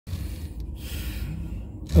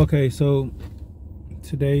Okay, so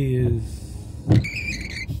today is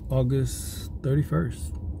August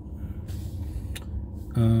 31st,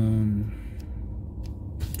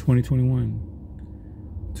 2021,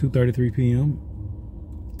 2:33 p.m.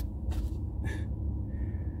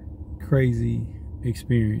 Crazy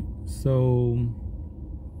experience. So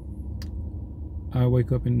I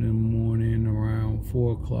wake up in the morning around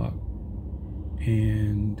 4 o'clock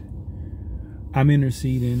and I'm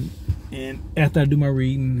interceding, and after I do my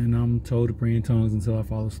reading, and I'm told to pray in tongues until I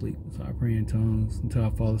fall asleep. So I pray in tongues until I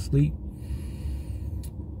fall asleep,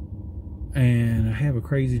 and I have a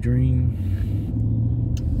crazy dream,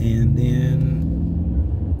 and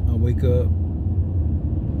then I wake up,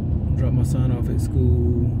 drop my son off at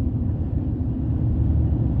school,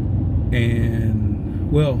 and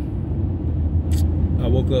well, I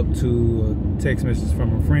woke up to a text message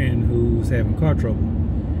from a friend who's having car trouble.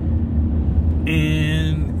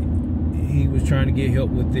 And he was trying to get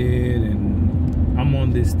help with it, and I'm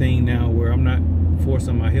on this thing now where I'm not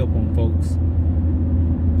forcing my help on folks,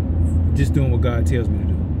 just doing what God tells me to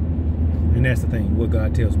do. And that's the thing, what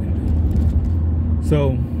God tells me to do.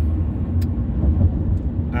 So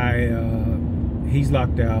he's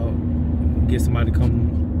locked out, get somebody to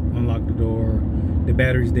come unlock the door, the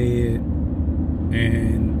battery's dead,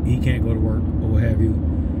 and he can't go to work or what have you,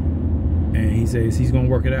 and he says he's gonna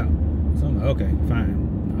work it out. So I'm like, okay, fine.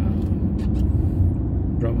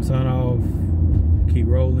 Drop my son off, keep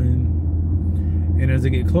rolling. And as I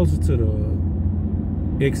get closer to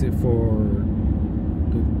the exit for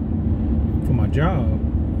my job,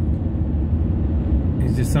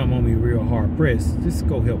 it's just something on me real hard pressed. Just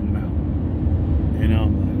go help him out. And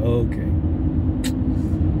I'm like, okay.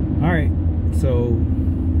 All right. So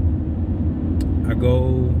I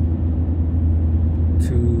go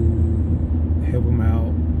to help him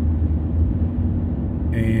out.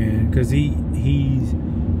 And because he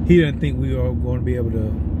doesn't think we are going to be able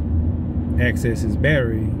to access his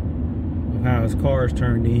battery of how his car is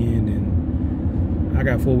turned in, and I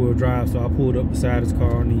got 4-wheel drive, so I pulled up beside his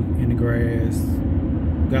car in the grass,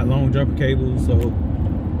 got long jumper cables, so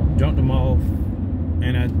jumped them off,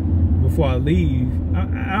 and before I leave, I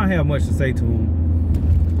don't have much to say to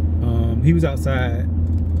him. He was outside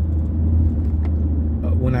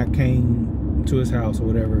when I came to his house or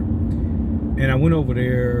whatever. And I went over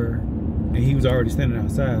there, and he was already standing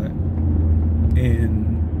outside. And,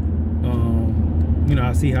 you know,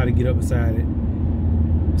 I see how to get up beside it.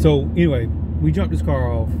 So, anyway, we jumped his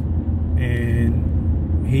car off,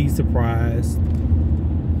 and he's surprised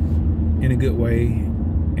in a good way.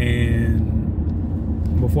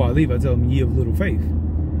 And before I leave, I tell him, "Ye of little faith."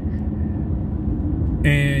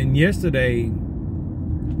 And yesterday,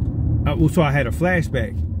 so I had a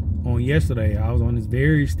flashback. On yesterday, I was on this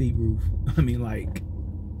very steep roof. I mean, like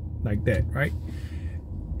that, right?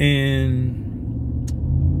 And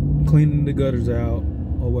cleaning the gutters out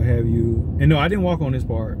or what have you. And no, I didn't walk on this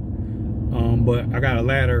part, but I got a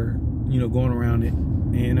ladder, you know, going around it.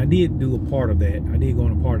 And I did do a part of that. I did go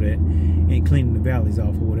on a part of that and cleaning the valleys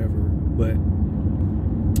off or whatever. But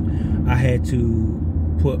I had to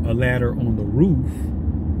put a ladder on the roof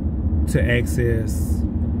to access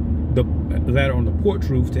the ladder on the porch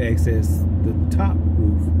roof to access the top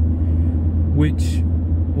roof, which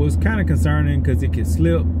was kind of concerning because it could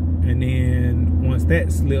slip, and then once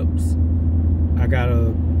that slips, I got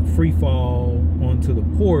a free fall onto the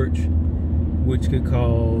porch, which could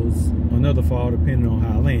cause another fall depending on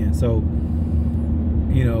how I land. So,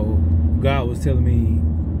 you know, God was telling me,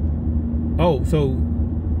 oh, so,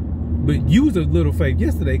 but you was a little faith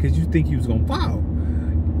yesterday because you think you was gonna fall.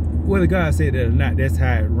 Whether God said that or not, that's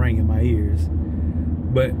how it rang in my ears.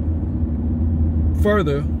 But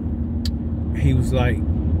further, he was like,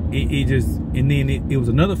 it just, and then it was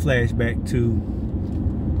another flashback to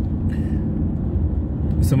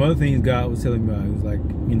some other things God was telling me about. He was like,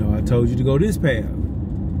 you know, I told you to go this path,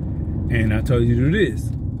 and I told you to do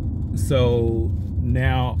this. So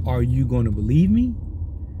now, are you going to believe me?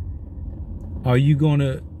 Are you going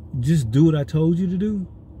to just do what I told you to do?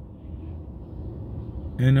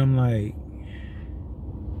 And I'm like,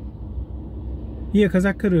 yeah, because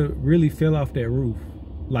I could have really fell off that roof,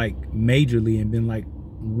 like majorly, and been like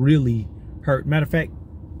really hurt. Matter of fact,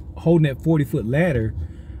 holding that 40-foot ladder,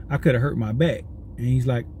 I could have hurt my back. And he's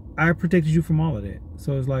like, I protected you from all of that.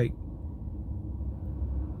 So it's like,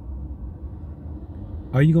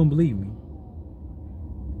 are you going to believe me?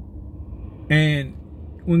 And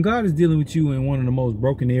when God is dealing with you in one of the most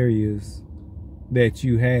broken areas that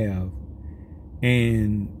you have,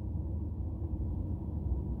 and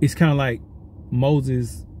it's kind of like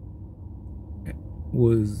Moses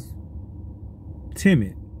was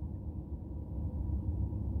timid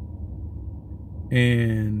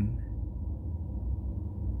And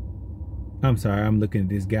I'm sorry, I'm looking at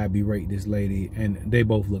this guy berate this lady, and they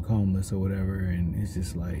both look homeless or whatever, and it's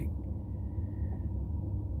just like,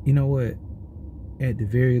 you know what? At the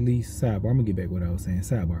very least, sidebar, I'm gonna get back to what I was saying,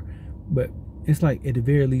 sidebar. But it's like, at the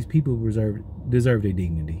very least, people deserve their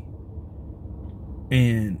dignity.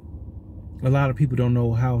 And a lot of people don't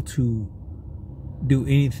know how to do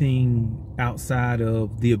anything outside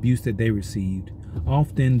of the abuse that they received.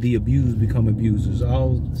 Often the abused become abusers.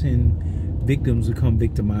 Often victims become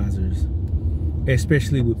victimizers.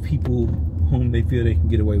 Especially with people whom they feel they can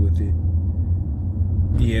get away with it.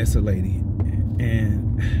 Yeah, it's a lady.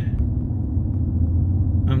 And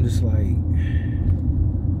I'm just like,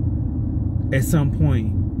 at some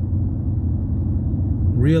point,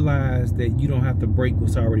 realize that you don't have to break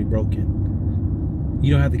what's already broken.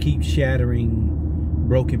 You don't have to keep shattering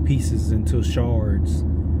broken pieces into shards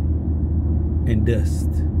and dust.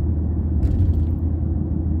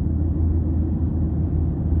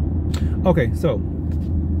 Okay, so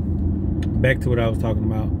back to what I was talking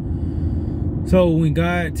about. So when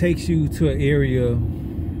God takes you to an area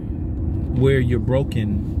where you're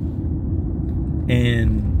broken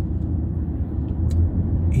and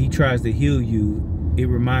he tries to heal you, it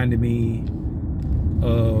reminded me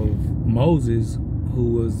of Moses,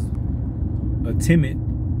 who was a timid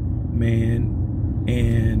man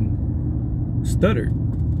and stuttered,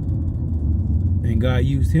 and God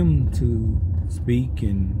used him to speak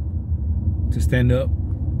and to stand up,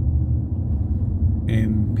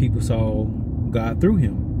 and people saw God through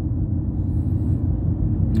him,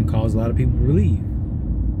 and caused a lot of people to believe.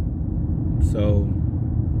 So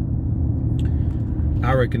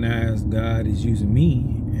I recognize God is using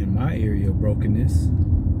me in my area of brokenness,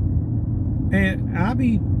 and I'll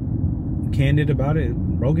be candid about it.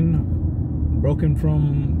 Broken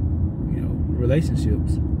from,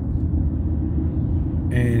 relationships,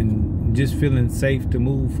 and just feeling safe to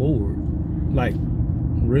move forward, like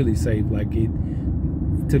really safe, like it,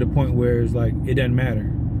 to the point where it's like it doesn't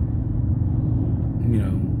matter.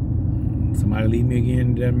 Somebody leave me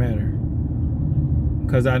again, it doesn't matter,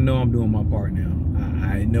 because I know I'm doing my part now.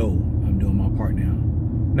 I know I'm doing my part now.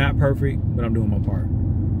 Not perfect, but I'm doing my part.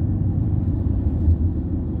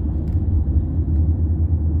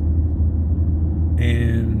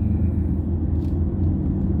 And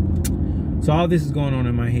so all this is going on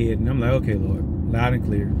in my head, and I'm like, okay, Lord, loud and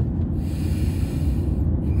clear.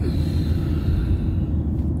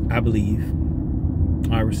 I believe,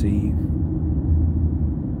 I receive,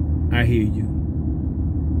 I hear you.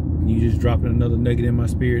 You just dropping another nugget in my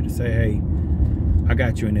spirit to say, hey, I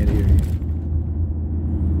got you in that area.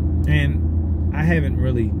 And I haven't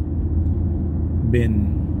really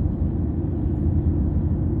been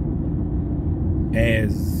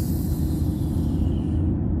as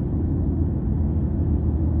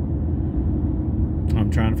I'm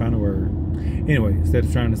trying to find a word. Anyway, instead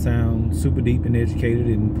of trying to sound super deep and educated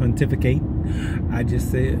and pontificate, I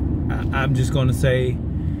just said, I'm just going to say,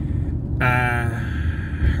 I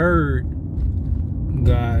heard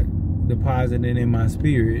God depositing in my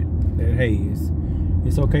spirit that, hey,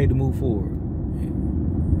 it's okay to move forward.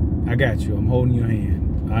 I got you. I'm holding your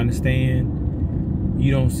hand. I understand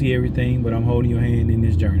you don't see everything, but I'm holding your hand in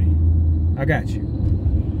this journey. I got you.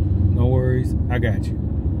 No worries. I got you.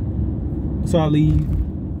 So I leave,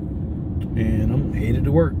 and I'm headed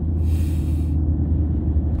to work.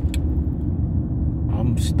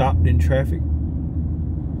 I'm stopped in traffic,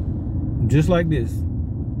 just like this.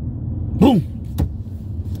 Boom!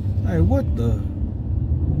 Like, what the?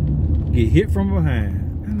 Get hit from behind.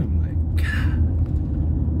 And I'm like, God.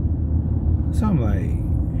 So I'm like,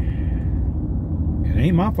 it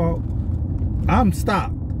ain't my fault. I'm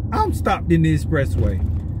stopped. I'm stopped in the expressway.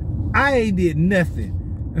 I ain't did nothing.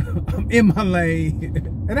 I'm in my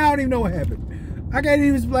lane, and I don't even know what happened. I can't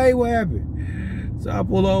even explain what happened. So I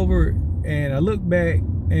pull over, and I look back,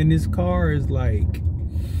 and this car is like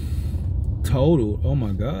totaled. Oh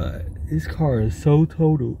my God, this car is so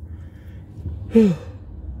totaled.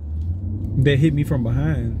 That hit me from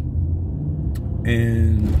behind,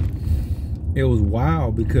 and it was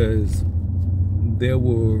wild because it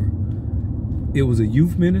was a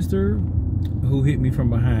youth minister who hit me from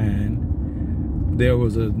behind. There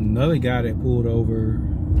was another guy that pulled over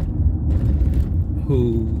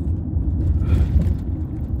who,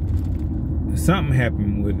 something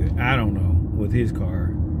happened with it. I don't know, with his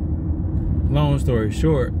car. Long story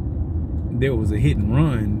short, there was a hit and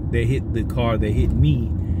run that hit the car that hit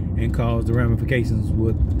me and caused the ramifications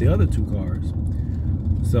with the other two cars.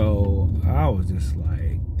 So I was just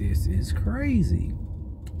like, this is crazy.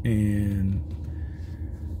 And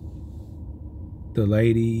the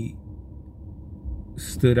lady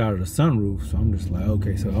stood out of the sunroof. So I'm just like,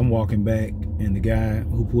 okay. So I'm walking back, and the guy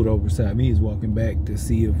who pulled over beside me is walking back to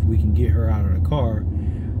see if we can get her out of the car.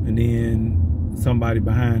 And then somebody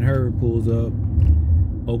behind her pulls up,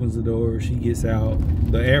 opens the door, she gets out.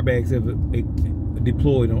 The airbags have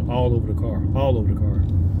deployed all over the car,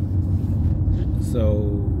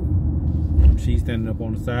 So she's standing up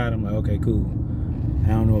on the side. I'm like, okay, cool. I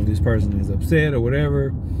don't know if this person is upset or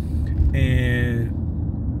whatever. And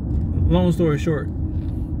long story short,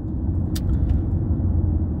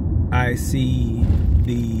 I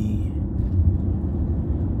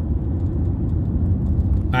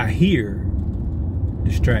hear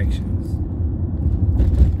distractions.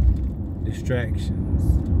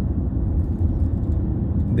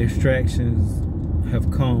 Distractions have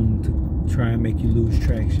come to try and make you lose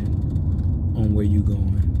traction on where you're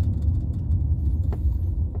going.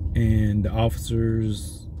 And the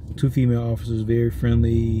officers, 2 female officers, very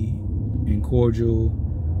friendly and cordial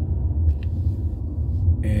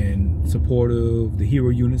and supportive. The hero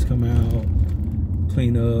units come out,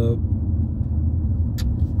 clean up.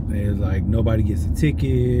 They're like, nobody gets a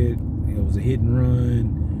ticket. It was a hit and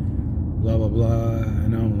run. Blah, blah, blah.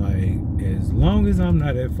 And I'm like, as long as I'm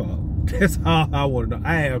not at fault. That's all I want to know.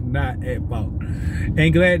 I am not at fault.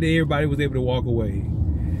 And glad that everybody was able to walk away.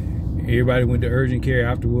 Everybody went to urgent care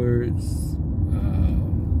afterwards.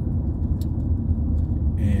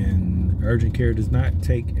 And urgent care does not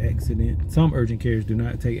take accident. Some urgent cares do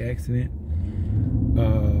not take accident.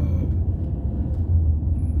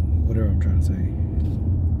 Whatever I'm trying to say.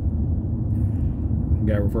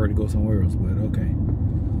 Got referred to go somewhere else, but okay.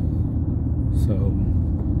 So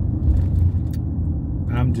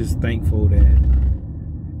I'm just thankful that,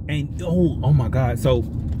 and oh my God. So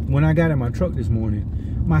when I got in my truck this morning,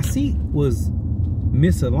 my seat was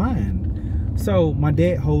misaligned. So my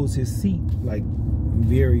dad holds his seat like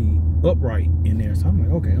very upright in there. So I'm like,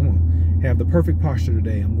 okay, I'm gonna have the perfect posture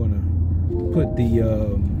today. I'm gonna put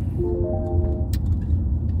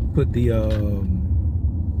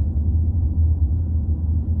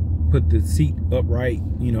the seat upright,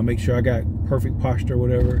 you know, make sure I got perfect posture or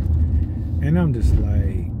whatever. And I'm just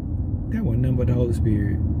like, that wasn't nothing but the Holy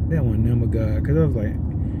Spirit. That wasn't nothing but God. Because I was like,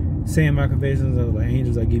 saying my confessions, I was like,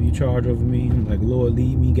 angels, I give you charge over me. I'm like, Lord,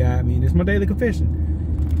 lead me, guide me. And it's my daily confession.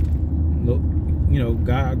 Look, you know,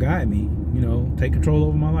 God guide me, you know, take control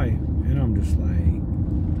over my life. And I'm just like,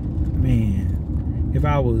 man, if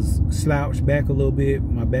I was slouched back a little bit,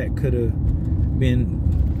 my back could have been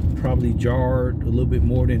probably jarred a little bit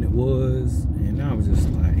more than it was. And I was just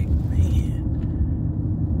like,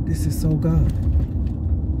 man, this is so God.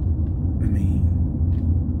 I mean,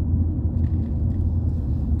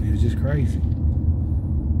 it was just crazy.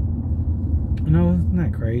 No, it's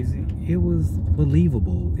not crazy. It was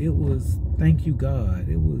believable. It was, thank you, God.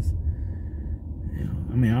 It was, you know,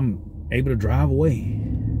 I mean, I'm able to drive away,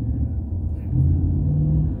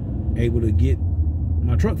 able to get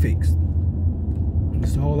my truck fixed.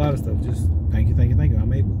 Just a whole lot of stuff. Just thank you.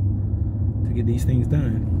 I'm able to get these things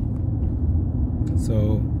done.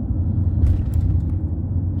 So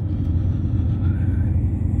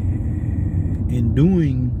in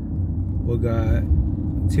doing what God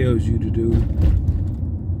tells you to do,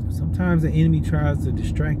 sometimes the enemy tries to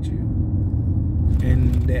distract you.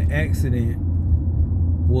 And that accident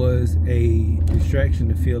was a distraction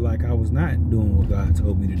to feel like I was not doing what God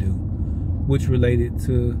told me to do, which related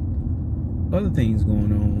to other things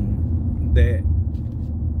going on that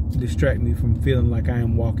distract me from feeling like I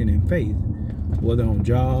am walking in faith, whether on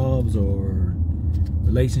jobs or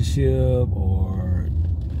relationship or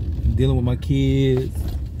dealing with my kids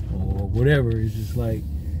or whatever. It's just like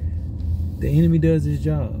the enemy does his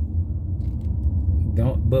job.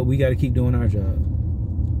 But we got to keep doing our job.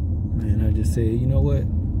 And I just said, you know what?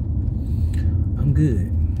 I'm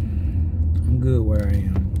good. I'm good where I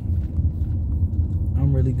am.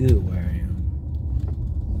 I'm really good where I am.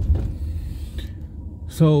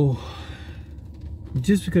 So,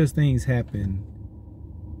 just because things happen,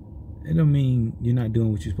 it don't mean you're not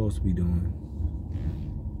doing what you're supposed to be doing.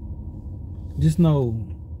 Just know,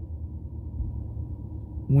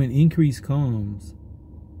 when increase comes,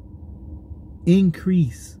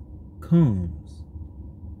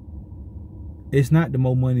 it's not the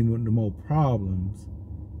more money, but the more problems.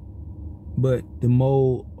 But the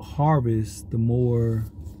more harvest, the more,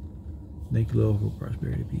 thank you, Lord, for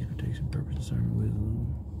prosperity, peace, protection, purpose, discernment,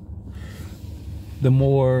 wisdom. The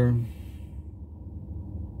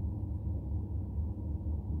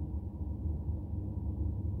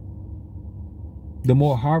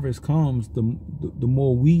more harvest comes, the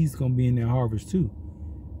more weeds gonna be in that harvest too.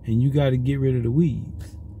 And you got to get rid of the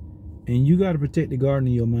weeds. And you got to protect the garden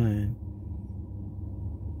of your mind.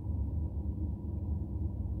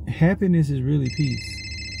 Happiness is really peace.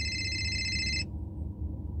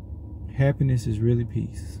 Happiness is really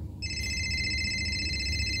peace.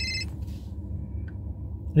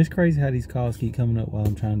 It's crazy how these calls keep coming up while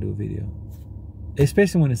I'm trying to do a video.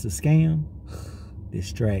 Especially when it's a scam.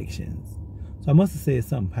 Distractions. So I must have said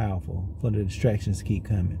something powerful for the distractions to keep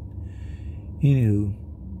coming. Anywho,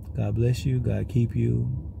 God bless you. God keep you.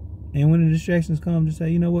 And when the distractions come, just say,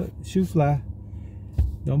 you know what? Shoot fly.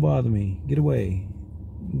 Don't bother me. Get away.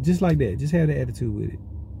 Just like that. Just have that attitude with it.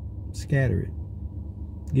 Scatter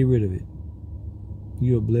it. Get rid of it.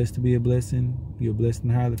 You are blessed to be a blessing. You are blessed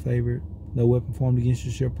and highly favored. No weapon formed against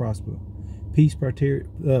you shall prosper. Peace,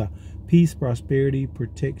 prosperity,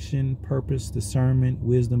 protection, purpose, discernment,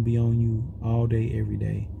 wisdom be on you all day, every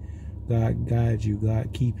day. God guide you.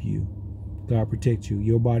 God keep you. God protect you.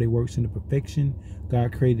 Your body works in the perfection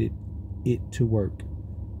God created it to work.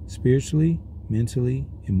 Spiritually, mentally,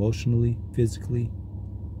 emotionally, physically.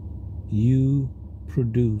 You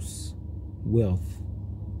produce wealth.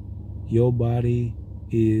 Your body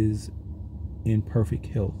is in perfect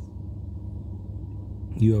health.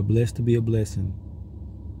 You are blessed to be a blessing.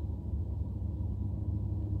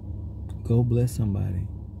 Go bless somebody.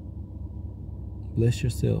 Bless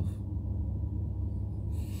yourself.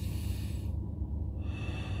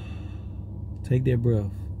 Take that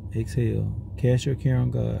breath. Exhale. Cast your care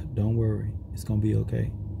on God. Don't worry. It's going to be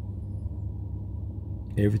okay.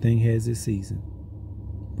 Everything has its season.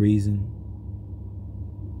 Reason.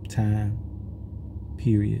 Time.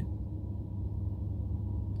 Period.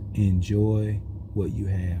 Enjoy what you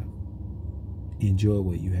have. Enjoy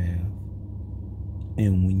what you have.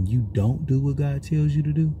 And when you don't do what God tells you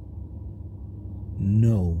to do,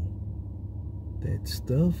 know that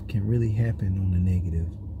stuff can really happen on the negative.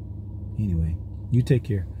 Anyway, you take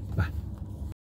care. Bye.